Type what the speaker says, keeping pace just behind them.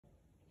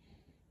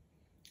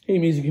Hey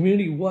music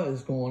community, what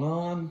is going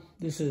on?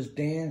 This is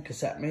Dan,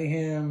 Cassette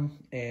Mayhem,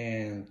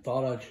 and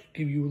thought I'd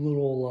give you a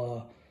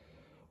little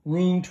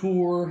room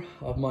tour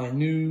of my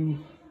new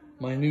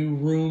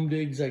room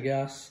digs, I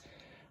guess.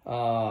 For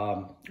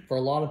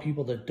a lot of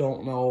people that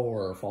don't know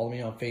or follow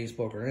me on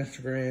Facebook or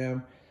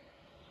Instagram,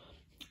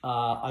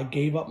 I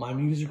gave up my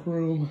music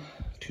room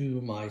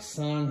to my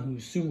son,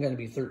 who's soon going to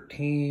be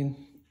 13,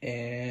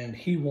 and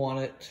he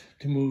wanted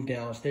to move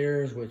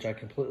downstairs, which I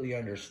completely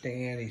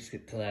understand. He's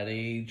get to that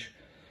age.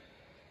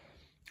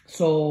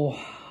 So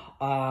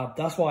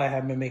that's why I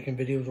haven't been making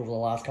videos over the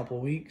last couple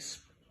of weeks.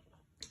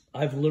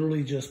 I've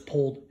literally just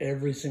pulled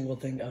every single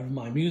thing out of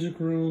my music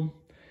room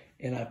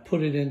and I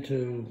put it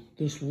into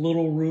this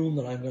little room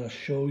that I'm going to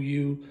show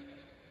you.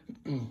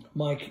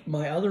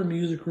 My other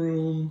music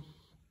room,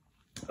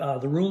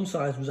 the room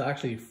size was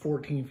actually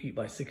 14 feet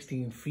by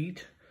 16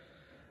 feet.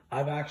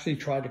 I've actually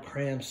tried to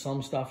cram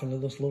some stuff into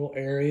this little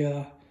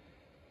area.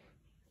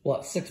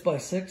 What, 6 by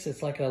 6?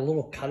 It's like a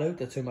little cutout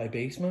that's in my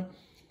basement.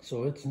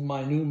 So it's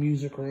my new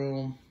music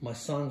room. My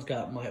son's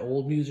got my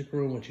old music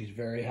room, which he's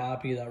very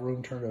happy. That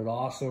room turned out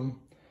awesome.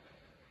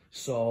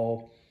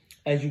 So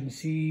as you can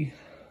see,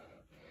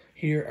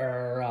 here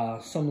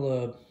are some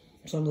of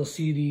the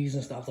CDs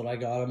and stuff that I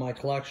got in my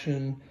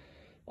collection.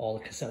 All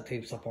the cassette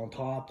tapes up on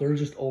top. They're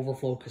just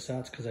overflow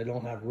cassettes because I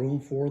don't have room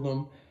for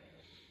them.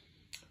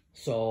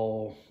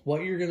 So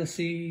what you're gonna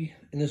see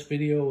in this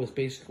video is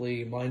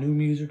basically my new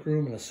music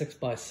room in a 6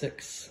 by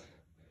 6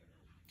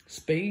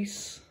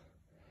 space.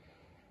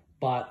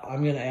 But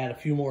I'm going to add a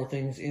few more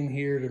things in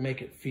here to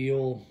make it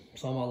feel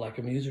somewhat like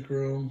a music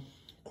room.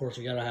 Of course,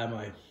 I got to have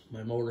my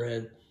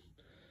Motorhead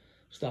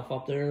stuff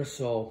up there.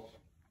 So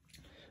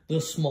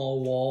this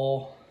small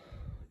wall,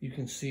 you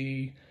can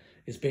see,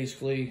 is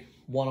basically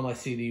one of my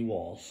CD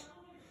walls.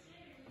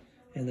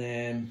 And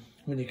then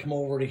when you come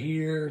over to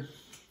here,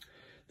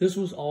 this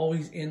was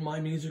always in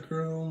my music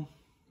room.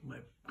 My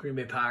Green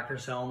Bay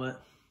Packers helmet,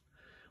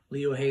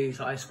 Leo Hayes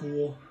High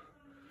School.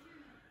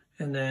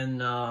 And then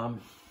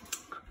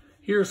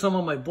here are some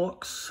of my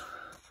books,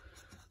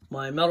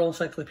 my metal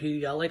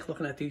encyclopedia. I like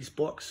looking at these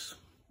books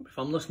if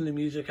I'm listening to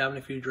music, having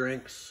a few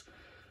drinks.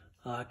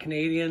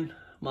 Canadian,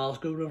 Miles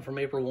Goodwin from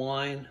April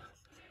Wine.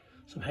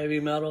 Some heavy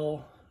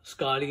metal,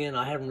 Scottian.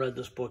 I haven't read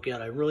this book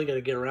yet. I really got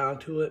to get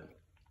around to it.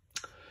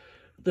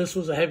 This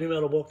was a heavy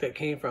metal book that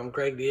came from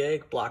Greg the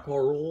Egg,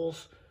 Blackmore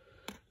Rules.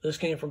 This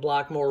came from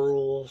Blackmore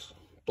Rules,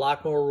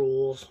 Blackmore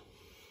Rules.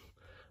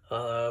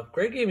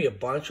 Greg gave me a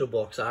bunch of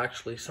books,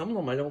 actually. Some of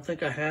them I don't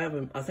think I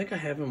have. I think I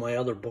have in my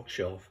other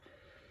bookshelf.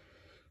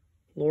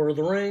 Lord of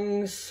the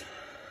Rings,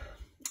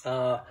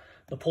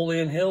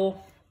 Napoleon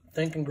Hill,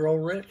 Think and Grow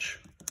Rich.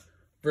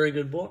 Very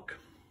good book.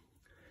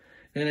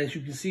 And as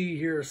you can see,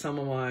 here are some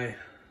of my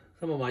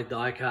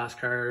die-cast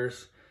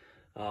cars.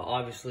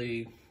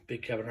 Obviously,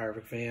 big Kevin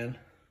Harvick fan.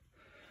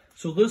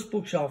 So this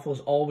bookshelf was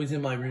always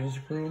in my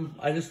music room.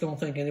 I just don't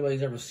think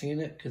anybody's ever seen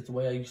it because the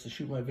way I used to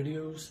shoot my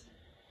videos.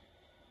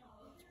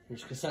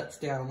 There's cassettes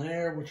down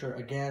there, which are,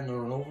 again,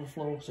 they're an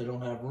overflow because I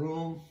don't have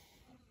room.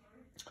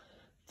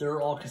 There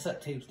are all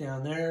cassette tapes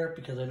down there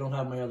because I don't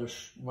have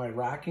my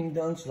racking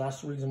done. So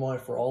that's the reason why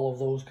for all of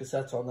those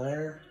cassettes on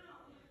there.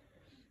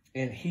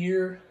 And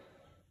here.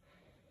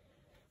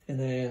 And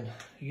then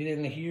you get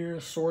into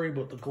here. Sorry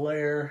about the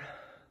glare.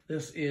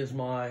 This is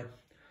my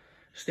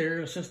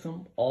stereo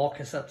system. All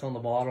cassettes on the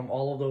bottom.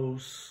 All of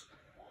those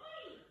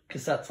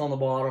cassettes on the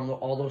bottom.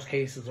 All those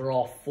cases are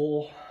all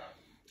full.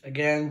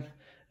 Again,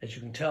 as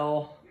you can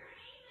tell,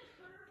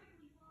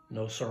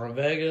 no Surin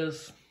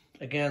Vegas.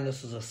 Again,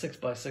 this is a 6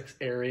 by 6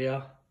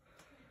 area.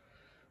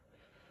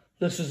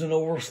 This is an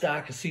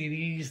overstack of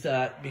CDs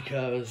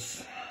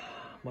because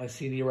my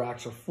CD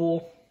racks are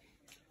full.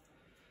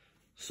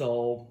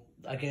 So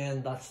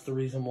again, that's the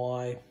reason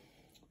why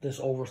this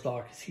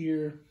overstock is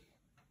here.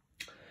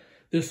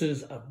 This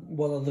is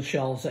one of the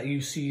shelves that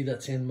you see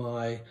that's in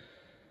my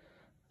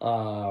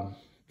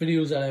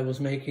videos that I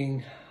was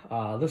making.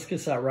 This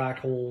cassette rack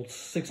holds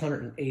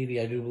 680,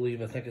 I do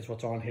believe. I think is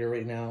what's on here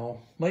right now.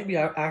 Might be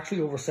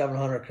actually over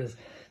 700 because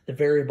the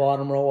very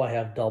bottom row I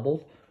have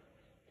doubled.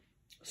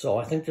 So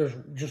I think there's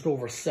just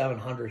over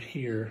 700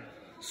 here.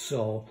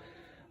 So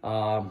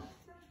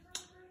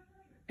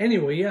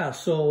anyway, yeah.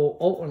 So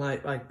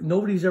and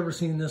nobody's ever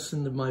seen this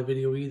in my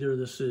video either.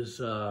 This is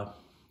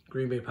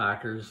Green Bay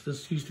Packers.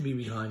 This used to be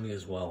behind me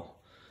as well.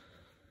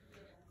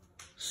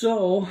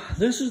 So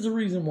this is the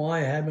reason why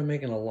I have been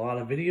making a lot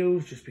of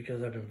videos, just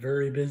because I've been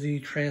very busy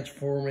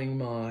transforming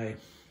my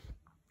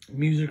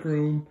music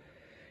room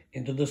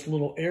into this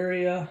little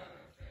area.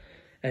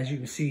 As you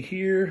can see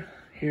here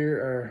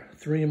are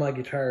 3 of my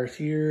guitars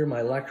here, my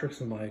electrics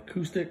and my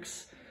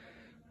acoustics.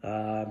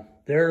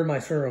 There are my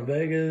Surin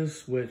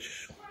Vegas,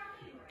 which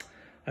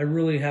I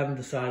really haven't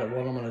decided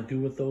what I'm going to do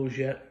with those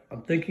yet.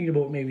 I'm thinking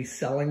about maybe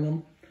selling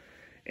them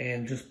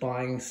and just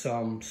buying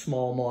some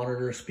small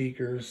monitor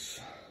speakers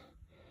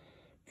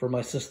for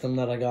my system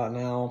that I got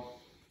now,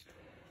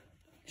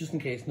 just in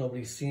case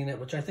nobody's seen it,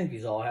 which I think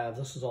these all have.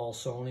 This is all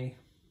Sony.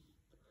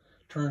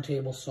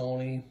 Turntable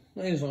Sony.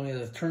 I think it was only,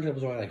 the turntable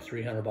was only like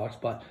 $300,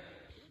 but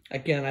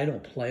again, I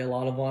don't play a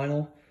lot of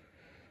vinyl.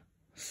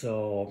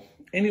 So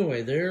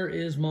anyway, there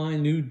is my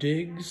new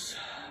digs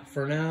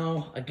for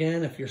now.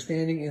 Again, if you're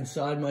standing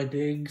inside my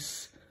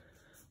digs,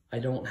 I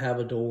don't have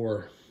a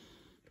door.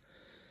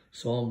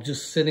 So I'm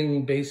just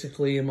sitting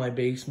basically in my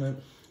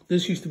basement.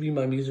 This used to be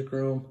my music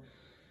room,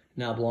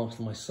 now belongs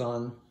to my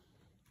son.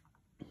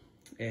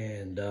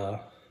 And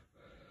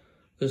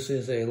this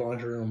is a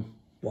laundry room,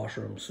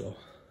 washroom. So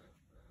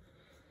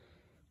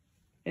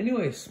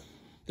anyways,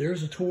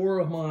 there's a tour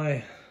of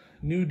my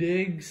new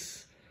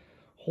digs.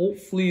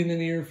 Hopefully in the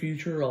near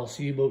future, I'll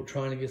see about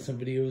trying to get some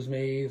videos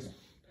made.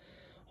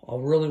 I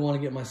really want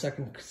to get my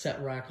second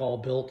cassette rack all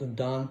built and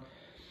done.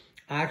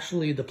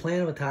 Actually, the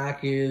plan of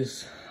attack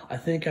is, I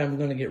think I'm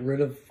going to get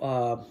rid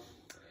of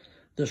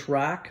this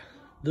rack,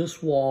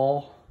 this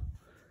wall,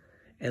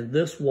 and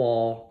this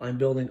wall. I'm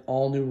building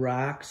all new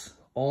racks.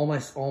 All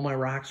my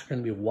racks are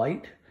going to be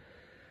white.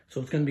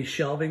 So it's going to be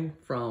shelving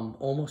from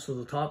almost to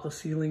the top of the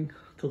ceiling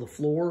to the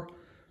floor,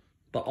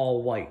 but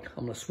all white.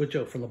 I'm going to switch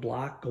out from the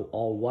black, go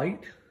all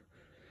white.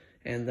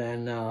 And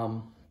then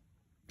I'm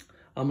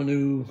going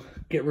to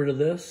get rid of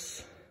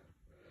this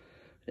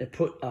and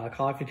put a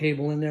coffee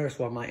table in there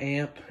so my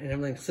amp and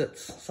everything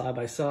sits side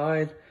by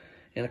side,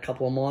 and a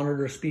couple of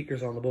monitor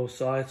speakers on the both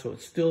sides, so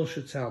it still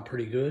should sound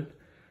pretty good.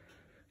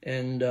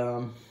 And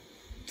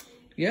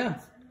yeah,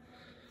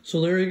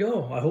 so there you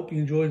go. I hope you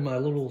enjoyed my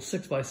little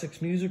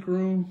 6x6 music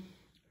room.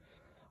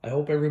 I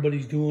hope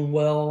everybody's doing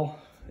well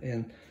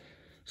and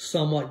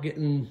somewhat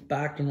getting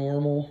back to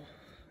normal.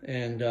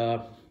 And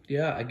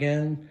yeah,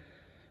 again,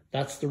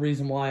 that's the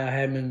reason why I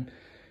haven't been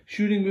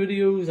shooting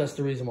videos. That's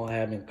the reason why I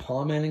haven't been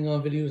commenting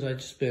on videos. I've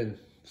just been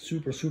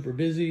super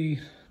busy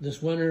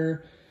this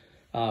winter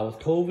with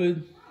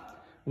COVID.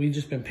 We've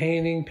just been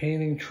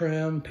painting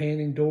trim,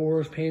 painting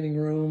doors, painting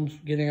rooms,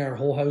 getting our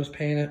whole house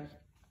painted.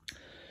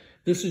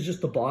 This is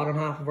just the bottom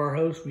half of our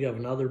house. We have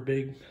another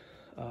big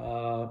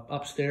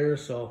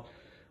upstairs, so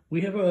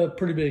we have a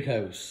pretty big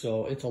house,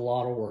 so it's a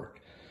lot of work.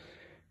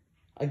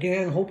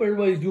 Again, hope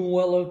everybody's doing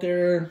well out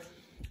there.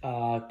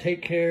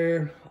 Take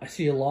care. I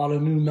see a lot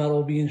of new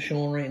metal being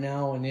shown right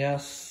now, and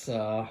yes,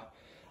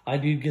 I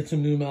did get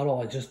some new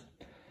metal. I just,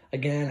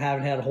 again,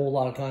 haven't had a whole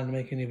lot of time to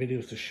make any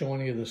videos to show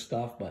any of this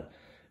stuff, but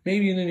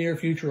maybe in the near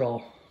future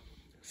I'll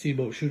see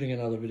about shooting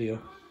another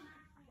video.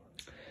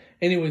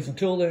 Anyways,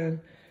 until then,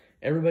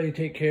 everybody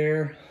take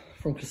care.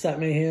 From Cassette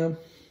Mayhem,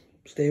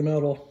 stay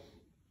metal.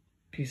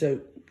 Peace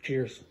out.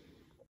 Cheers.